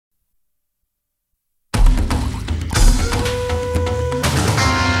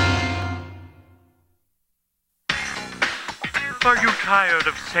tired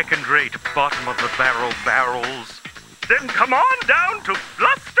of second-rate, bottom-of-the-barrel barrels? Then come on down to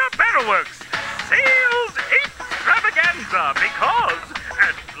Bluster Barrel Works, sales Ape-stravaganza, because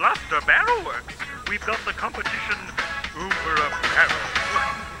at Bluster Barrel Works, we've got the competition over a barrel.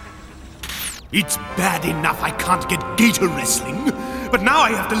 It's bad enough I can't get gator wrestling, but now I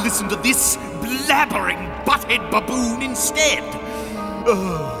have to listen to this blabbering butthead baboon instead.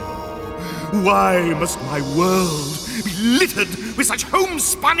 Why must my world be littered with such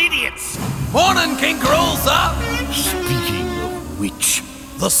homespun idiots? Morning, King Cruel, sir! Speaking of which...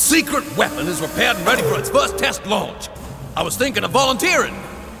 The secret weapon is repaired and ready for its first test launch. I was thinking of volunteering.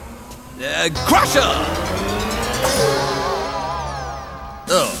 Crusher!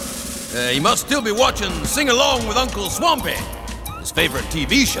 Oh, he must still be watching Sing Along with Uncle Swampy, his favorite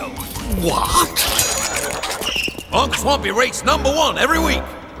TV show. What? Uncle Swampy rates #1 every week.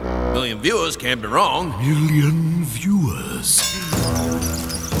 Million viewers can't be wrong. Million viewers.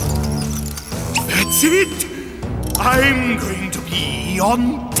 That's it! I'm going to be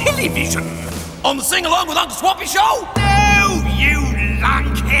on television. On the Sing Along with Uncle Swampy show? No, you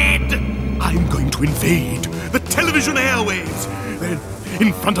lunkhead! I'm going to invade the television airwaves. Then,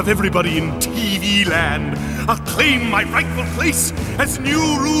 in front of everybody in TV land, I'll claim my rightful place as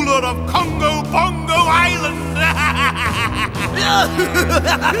new ruler of Congo Bongo Island.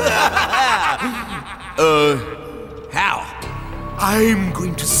 How? I'm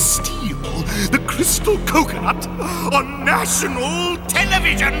going to steal the crystal coconut on national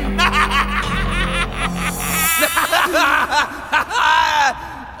television.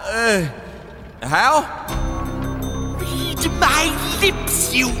 How? Read my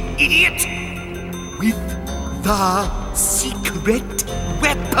lips, you idiot! With the secret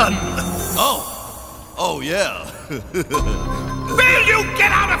weapon. Oh yeah. Will you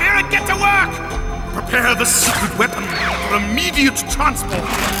get out of here and get to work? Prepare the secret weapon for immediate transport.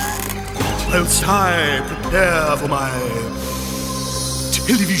 Whilst I prepare for my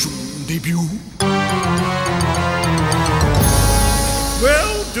television debut.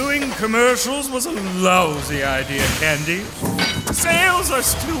 Well, doing commercials was a lousy idea, Candy. Sales are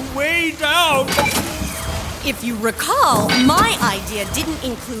still way down. If you recall, my idea didn't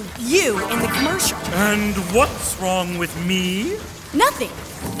include you in the commercial. And what's wrong with me? Nothing.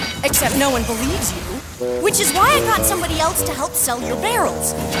 Except no one believes you. Which is why I got somebody else to help sell your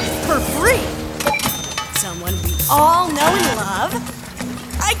barrels. For free. Someone we all know and love.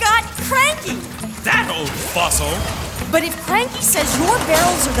 I got Cranky. That old fossil. But if Cranky says your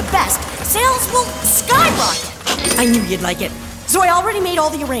barrels are the best, sales will skyrocket. I knew you'd like it. So I already made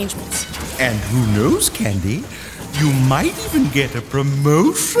all the arrangements. And who knows, Candy? You might even get a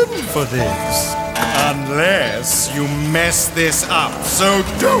promotion for this. Unless you mess this up. So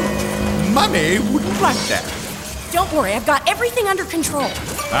don't. Money wouldn't like that. Don't worry, I've got everything under control.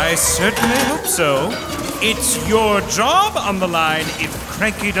 I certainly hope so. It's your job on the line if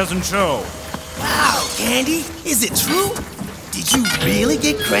Cranky doesn't show. Wow, Candy, is it true? Did you really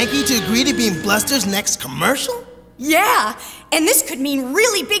get Cranky to agree to be in Bluster's next commercial? Yeah, and this could mean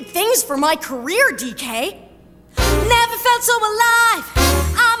really big things for my career, DK. Never felt so alive.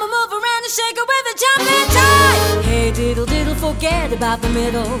 I'm a mover and a shaker with a jumping tide. Hey, diddle diddle, forget about the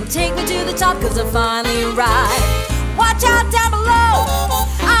middle. Take me to the top, cause I finally arrived. Watch out down below.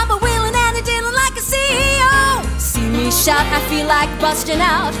 I'm a wheeling and a dealing like a CEO. See me shout, I feel like busting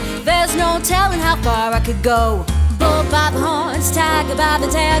out. There's no telling how far I could go. Bull by the horns, tiger by the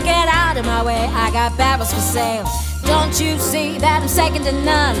tail. Get out of my way, I got barrels for sale. Don't you see that I'm second to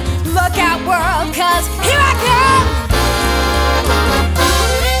none? Look out, world, cause here I come!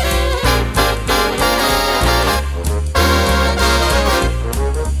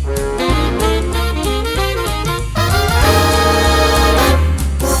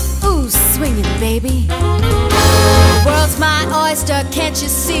 Ooh, swinging, baby. The world's my oyster, can't you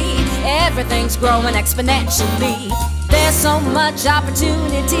see? Everything's growing exponentially. There's so much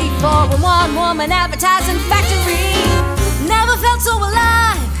opportunity for a one-woman advertising factory. Never felt so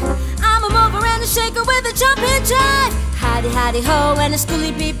alive. I'm a mover and a shaker with a jumping jive. Hidey, hidey, ho, and a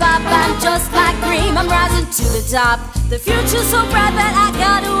schooly bebop. I'm just like cream, I'm rising to the top. The future's so bright that I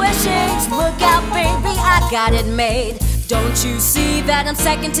gotta wear shades. Look out, baby, I got it made. Don't you see that I'm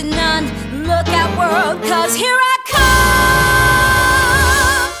second to none? Look out, world, cause here I come!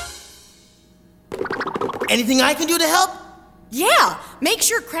 Anything I can do to help? Yeah, make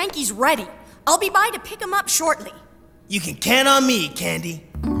sure Cranky's ready. I'll be by to pick him up shortly. You can count on me, Candy.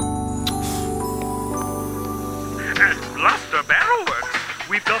 At Bluster Barrel Works,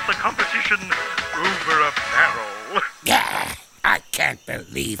 we've got the competition over a barrel. Yeah, I can't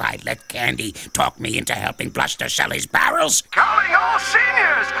believe I let Candy talk me into helping Bluster sell his barrels. Calling all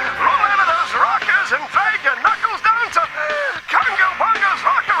seniors! Roll out of those rockers and drag your knuckles down to Congo Bongo's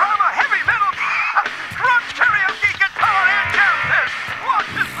Rock-A-Rama heavy metal grunge karaoke guitar and jam fest! What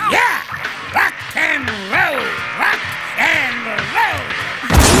is this? Yeah! Rock and roll! Rock and roll!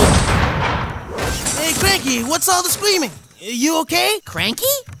 Hey, Cranky, what's all the screaming? You okay? Cranky?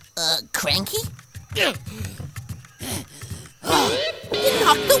 Cranky? You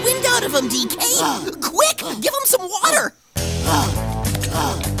knocked the wind out of him, DK! Quick, give him some water!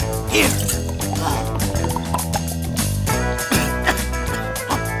 Here.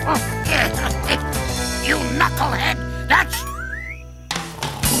 You knucklehead! That's...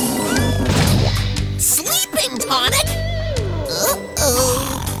 Sleeping tonic?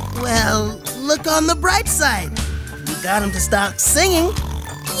 Uh-oh. Well, look on the bright side. We got him to stop singing.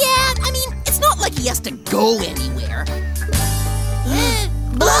 Yeah, I mean, it's not like he has to go anywhere.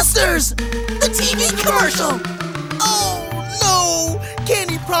 Blusters! The TV commercial! Oh, no!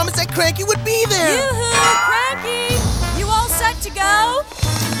 Candy promised that Cranky would be there! Yoo-hoo, Cranky! You all set to go?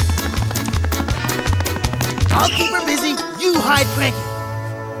 I'll keep her busy. You hide Cranky.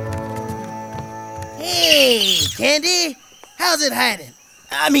 Hey, Candy. How's it hiding?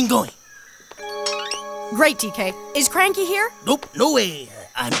 I mean going. Great, DK. Is Cranky here? Nope, no way.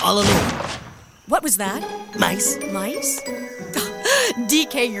 I'm all alone. What was that? Mice. Mice?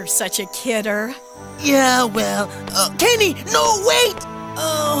 DK, you're such a kidder. Yeah, well, Candy, no, wait!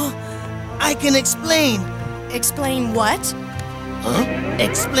 Oh, I can explain. Explain what? Huh?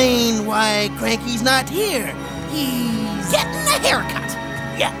 Explain why Cranky's not here. He's getting a haircut.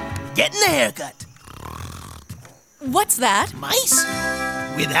 Yeah, getting a haircut. What's that? Mice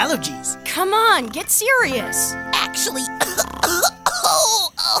with allergies. Come on, get serious. Actually,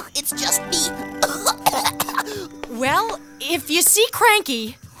 it's just me. Well, if you see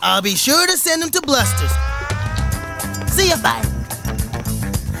Cranky... I'll be sure to send him to Bluster's. See ya, bye.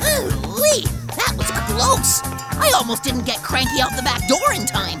 Holy, that was close. I almost didn't get Cranky out the back door in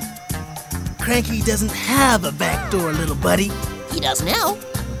time. Cranky doesn't have a back door, little buddy. He does now.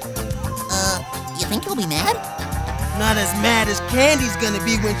 You think he'll be mad? Not as mad as Candy's gonna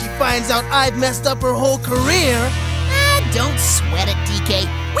be when she finds out I've messed up her whole career. Don't sweat it, DK.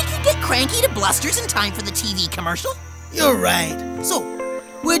 We can get Cranky to Bluster's in time for the TV commercial. You're right. So,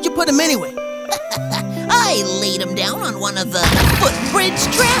 where'd you put him anyway? I laid him down on one of the footbridge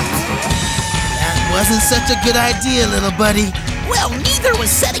traps. That wasn't such a good idea, little buddy. Well, neither was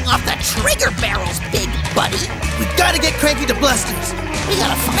setting off the trigger barrels, big buddy. We gotta get Cranky to Bluster's. We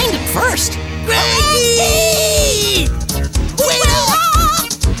gotta find him first. Cranky! Wait up!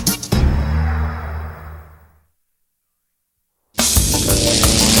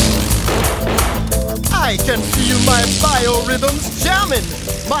 I can feel my biorhythms jamming.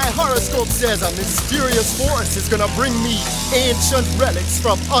 My horoscope says a mysterious force is gonna bring me ancient relics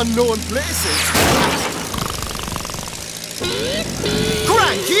from unknown places.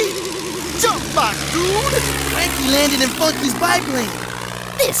 Cranky! Jump back, dude! Cranky landed in Funky's biplane.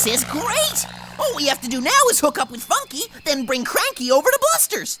 This is great! All we have to do now is hook up with Funky, then bring Cranky over to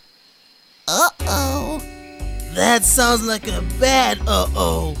Bluster's. Uh-oh. That sounds like a bad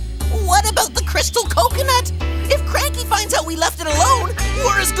uh-oh. What about the crystal coconut? If Cranky finds out we left it alone,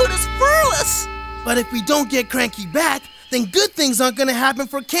 we're as good as furless. But if we don't get Cranky back, then good things aren't gonna happen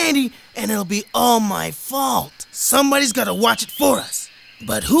for Candy, and it'll be all my fault. Somebody's gotta watch it for us.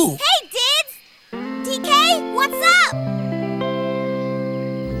 But who? Hey, Dids! DK, what's up?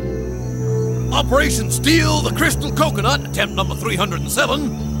 Operation Steal the Crystal Coconut, attempt number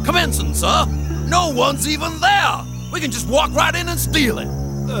 307. Commencing, sir. No one's even there. We can just walk right in and steal it.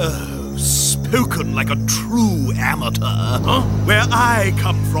 Oh, spoken like a true amateur, huh? Where I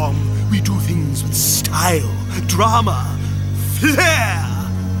come from, we do things with style, drama, flair.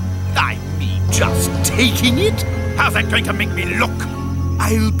 I mean, just taking it? How's that going to make me look?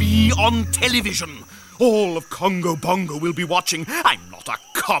 I'll be on television. All of Congo Bongo will be watching. I'm not a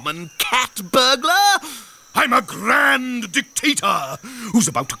common cat burglar. I'm a grand dictator who's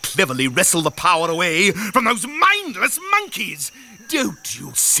about to cleverly wrestle the power away from those mindless monkeys. Don't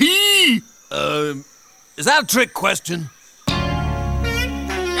you see? Is that a trick question?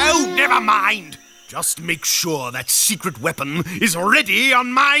 Oh, never mind. Just make sure that secret weapon is ready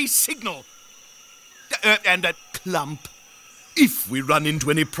on my signal. And that clump. If we run into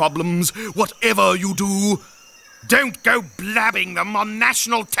any problems, whatever you do, don't go blabbing them on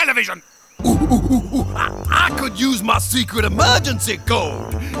national television. I could use my secret emergency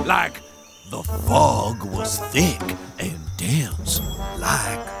code. Like, the fog was thick and dense.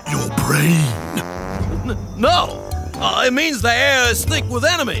 Like your brain. No, It means the air is thick with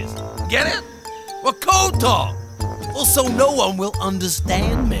enemies. Get it? Well, code talk. Well, so no one will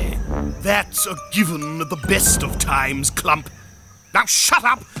understand me. That's a given at the best of times, Clump. Now shut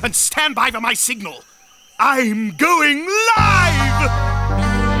up and stand by for my signal. I'm going live!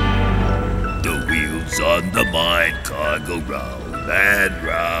 The wheels on the mine car go round and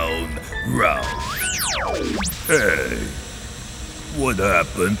round, round. Hey, what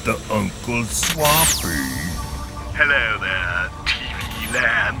happened to Uncle Swampy? Hello there, TV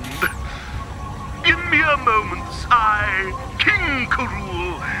land. In mere moments, I, King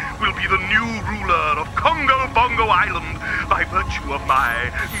Karul, will be the new ruler of Congo Bongo Island by virtue of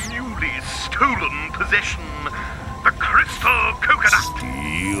my newly stolen possession, the crystal coconut.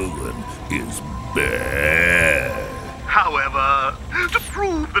 Stealing is bad. However, to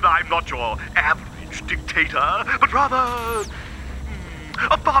prove that I'm not your average dictator, but rather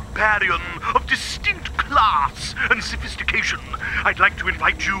a barbarian of distinct class and sophistication, I'd like to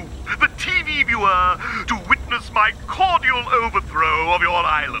invite you, the TV viewer, to witness my cordial overthrow of your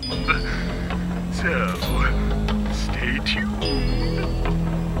island. So, stay tuned.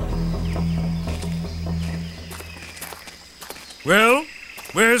 Well,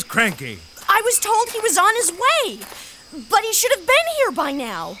 where's Cranky? I was told he was on his way, but he should have been here by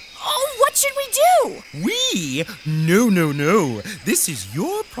now. Oh, what should we do? We? No. This is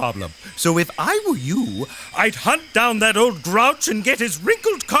your problem. So if I were you, I'd hunt down that old grouch and get his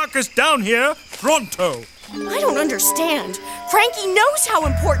wrinkled carcass down here pronto. I don't understand. Cranky knows how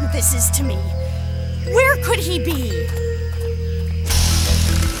important this is to me. Where could he be?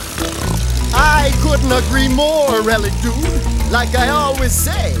 I couldn't agree more, Relic Dude. Like I always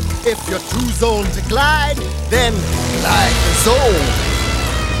say, if you're too zoned to glide, then glide the zone.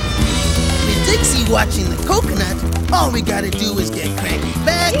 With Dixie watching the coconut, all we gotta do is get Cranky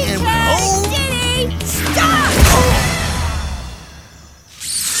back and we're home. Diddy! Stop!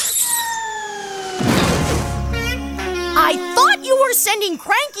 I thought you were sending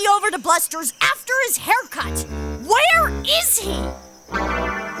Cranky over to Bluster's after his haircut. Where is he?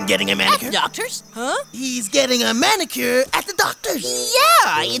 Getting a manicure? At the doctor's? Huh? He's getting a manicure at the doctor's.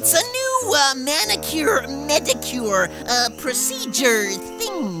 Yeah, it's a new manicure, medicure, procedure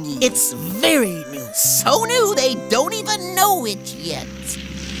thingy. It's very new. So new they don't even know it yet.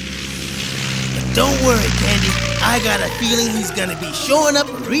 But don't worry, Candy. I got a feeling he's gonna be showing up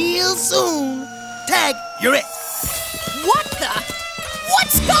real soon. Tag, you're it. What the?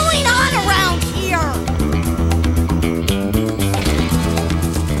 What's going on around here?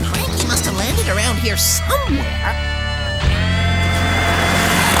 Cranky must have landed around here somewhere.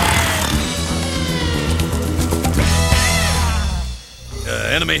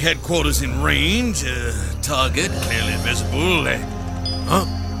 Enemy headquarters in range. Target clearly visible.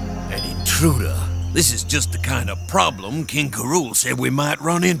 An intruder. This is just the kind of problem King Karul said we might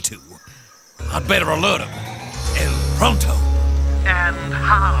run into. I'd better alert him. El pronto. And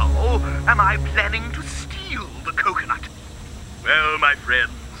how am I planning to steal the coconut? Well, my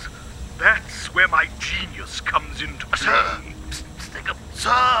friends, that's where my genius comes into play.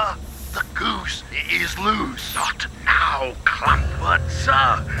 Sir, the goose is loose. Not now, Clump. But,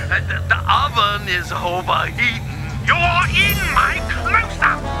 sir, the oven is overheating. You're in my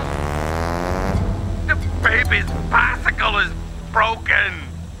close-up. The baby's bicycle is broken.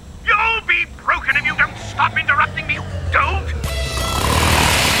 You'll be broken if you don't stop interrupting me. Don't.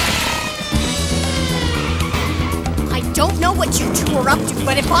 I don't know what you two are up to,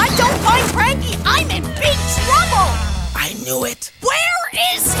 but if I don't find Cranky, I'm in big trouble. I knew it. Where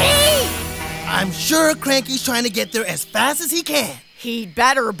is he? I'm sure Cranky's trying to get there as fast as he can. He'd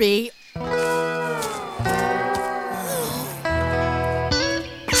better be.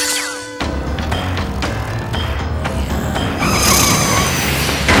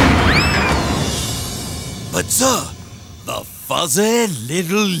 But sir, the fuzzy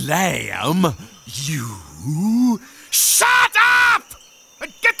little lamb, you... Shut up!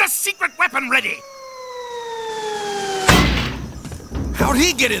 And get the secret weapon ready! How'd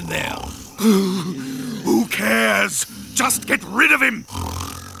he get in there? Who cares? Just get rid of him!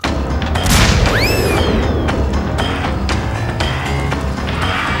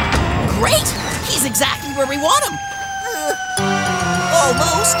 Great! He's exactly where we want him.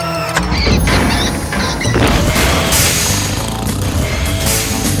 Almost.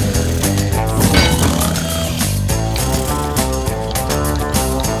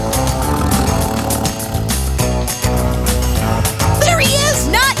 There he is!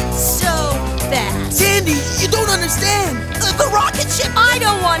 Not so fast. Candy, you don't understand. The rocket ship! I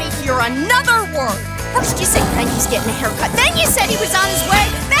don't want to hear another word. First you said Cranky's getting a haircut, then you said he was on his way,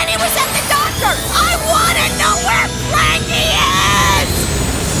 then he was at the doctor. I want to know where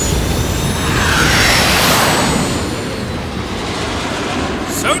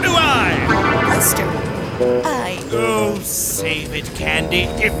it, Candy.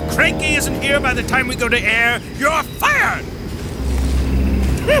 If Cranky isn't here by the time we go to air, you're fired!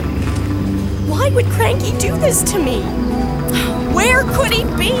 Why would Cranky do this to me? Where could he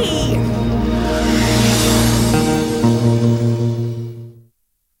be?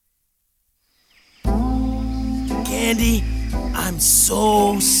 Candy, I'm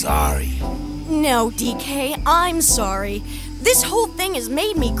so sorry. No, DK, I'm sorry. This whole thing has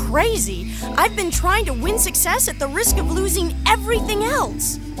made me crazy. I've been trying to win success at the risk of losing everything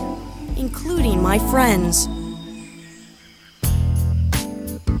else, including my friends.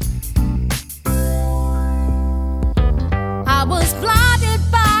 I was blinded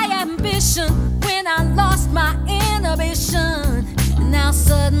by ambition when I lost my inhibition. And now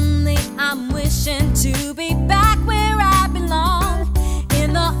suddenly I'm wishing to be back where I belong.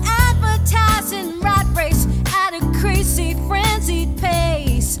 In the advertising rat race at a crazy frenzied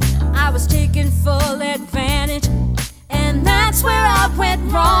pace. I was taking full advantage, and that's where I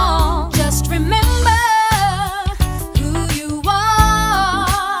went wrong. Just remember who you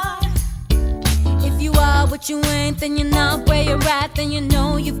are. If you are what you ain't, then you're not where you're at, then you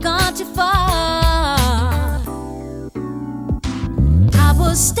know you've gone too far. I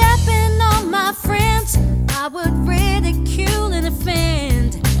was stepping on my friends, I would ridicule and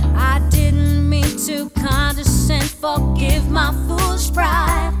offend. I didn't mean to condescend, forgive my foolish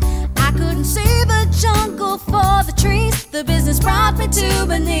pride. I couldn't see the jungle for the trees, the business brought me to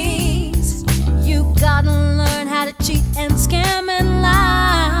my knees. You gotta learn how to cheat and scam and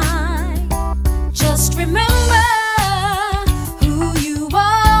lie. Just remember who you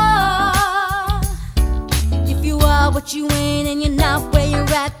are. If you are what you ain't and you're not where you're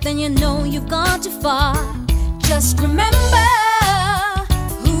at, then you know you've gone too far. Just remember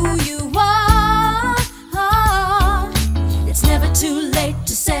who you are. It's never too late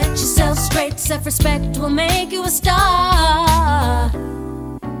to set yourself straight. Self-respect will make you a star.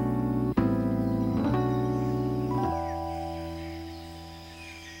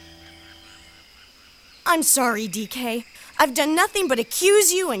 I'm sorry, DK. I've done nothing but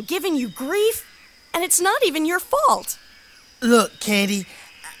accuse you and given you grief, and it's not even your fault. Look, Candy,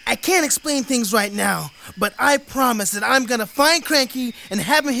 I can't explain things right now, but I promise that I'm gonna find Cranky and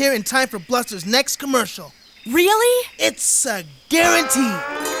have him here in time for Bluster's next commercial. Really? It's a guarantee.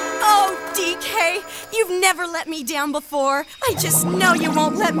 Oh, DK, you've never let me down before. I just know you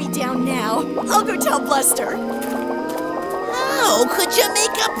won't let me down now. I'll go tell Bluster. How could you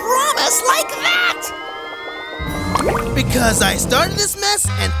make a promise like that? Because I started this mess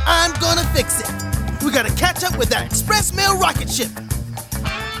and I'm gonna fix it. We gotta catch up with that express mail rocket ship.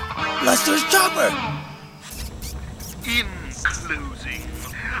 Bluster's chopper. In closing,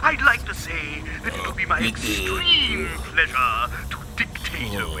 I'd like to say that it will be my extreme pleasure to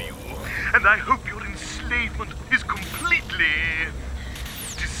dictate over you, and I hope your enslavement is completely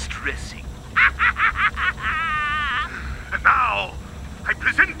distressing. And now, I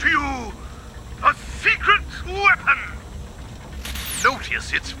present to you a secret weapon.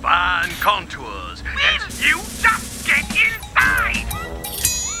 Notice its fine contours. Will you just get inside?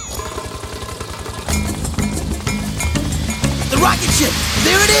 The rocket ship!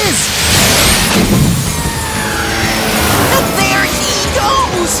 There it is! There he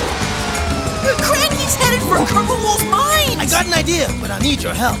goes! Cranky's headed for Carpool's mines! I got an idea, but I need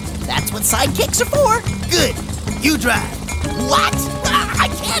your help. That's what sidekicks are for. Good. You drive. What? I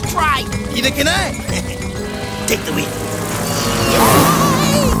can't drive. Neither can I. Take the wheel.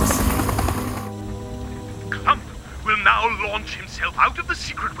 Yikes! Clump will now launch himself out of the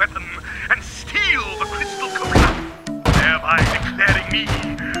secret weapon and steal the crystal coconut, thereby declaring me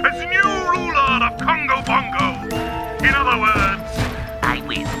as new ruler of Congo Bongo. In other words, I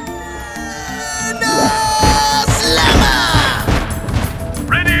win. No! Slammer!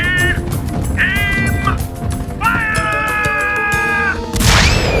 Ready? Aim! Fire!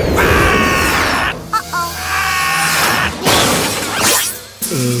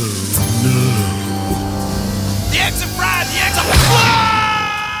 The eggs are fried! The eggs are fried!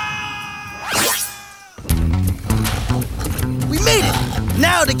 We made it!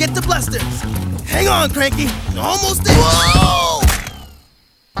 Now to get to Bluster's. Hang on, Cranky. Almost there. Whoa!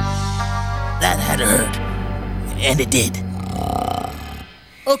 That had to hurt. And it did.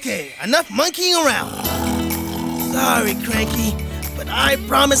 Okay, enough monkeying around. Sorry, Cranky, but I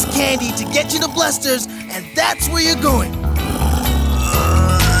promised Candy to get you to Bluster's, and that's where you're going.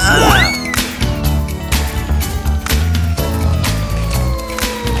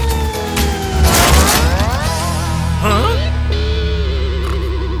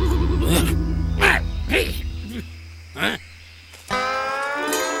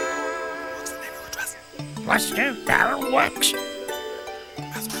 Bluster Barrel Works.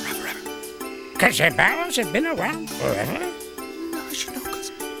 'Cause their barrels have been around forever? No, I should know,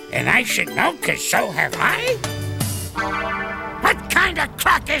 'cause... And I should know, 'cause so have I? What kind of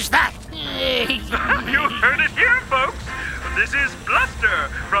clock is that? You heard it here, folks. This is Bluster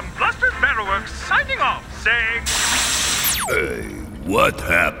from Bluster Barrel Works signing off, saying... Hey, what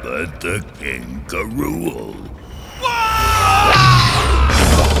happened to King Karul?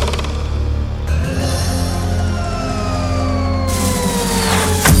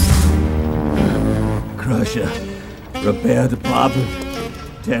 Crusher, repair department.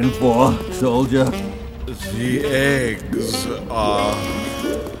 10-4, soldier. The eggs are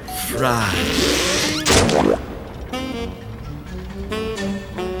fried.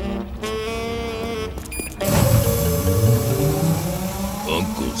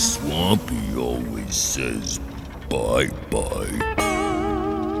 Uncle Swampy always says bye-bye.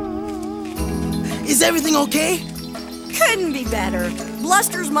 Is everything okay? Couldn't be better.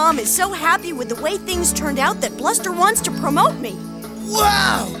 Bluster's mom is so happy with the way things turned out that Bluster wants to promote me.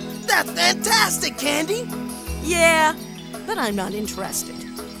 Wow! That's fantastic, Candy! Yeah, but I'm not interested.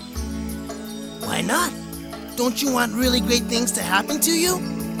 Why not? Don't you want really great things to happen to you?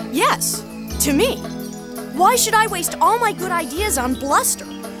 Yes, to me. Why should I waste all my good ideas on Bluster?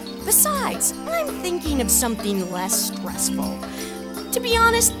 Besides, I'm thinking of something less stressful. To be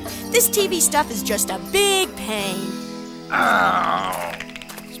honest, this TV stuff is just a big pain. Oh,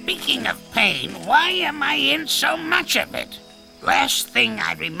 speaking of pain, why am I in so much of it? Last thing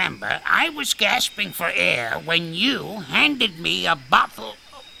I remember, I was gasping for air when you handed me a bottle.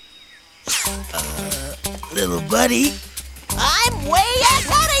 Little buddy. I'm way